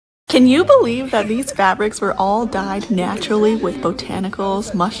Can you believe that these fabrics were all dyed naturally with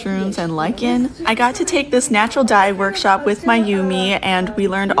botanicals, mushrooms, and lichen? I got to take this natural dye workshop with Mayumi, and we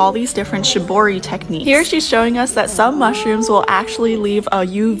learned all these different shibori techniques. Here she's showing us that some mushrooms will actually leave a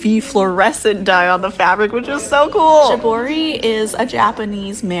UV fluorescent dye on the fabric, which is so cool. Shibori is a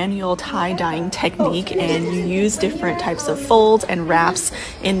Japanese manual tie dyeing technique, and you use different types of folds and wraps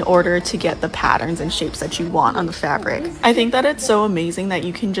in order to get the patterns and shapes that you want on the fabric. I think that it's so amazing that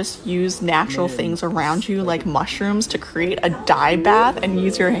you can just use natural things around you like mushrooms to create a dye bath and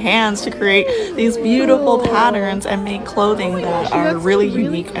use your hands to create these beautiful patterns and make clothing that are really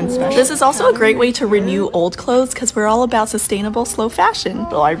unique and special. This is also a great way to renew old clothes because we're all about sustainable slow fashion.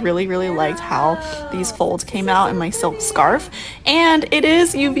 So I really liked how these folds came out in my silk scarf, and it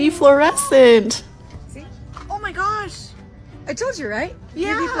is UV fluorescent. See? Oh my gosh! I told you, right?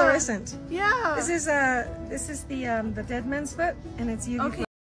 Yeah. UV fluorescent. Yeah. This is the dead man's foot, and it's UV. Okay.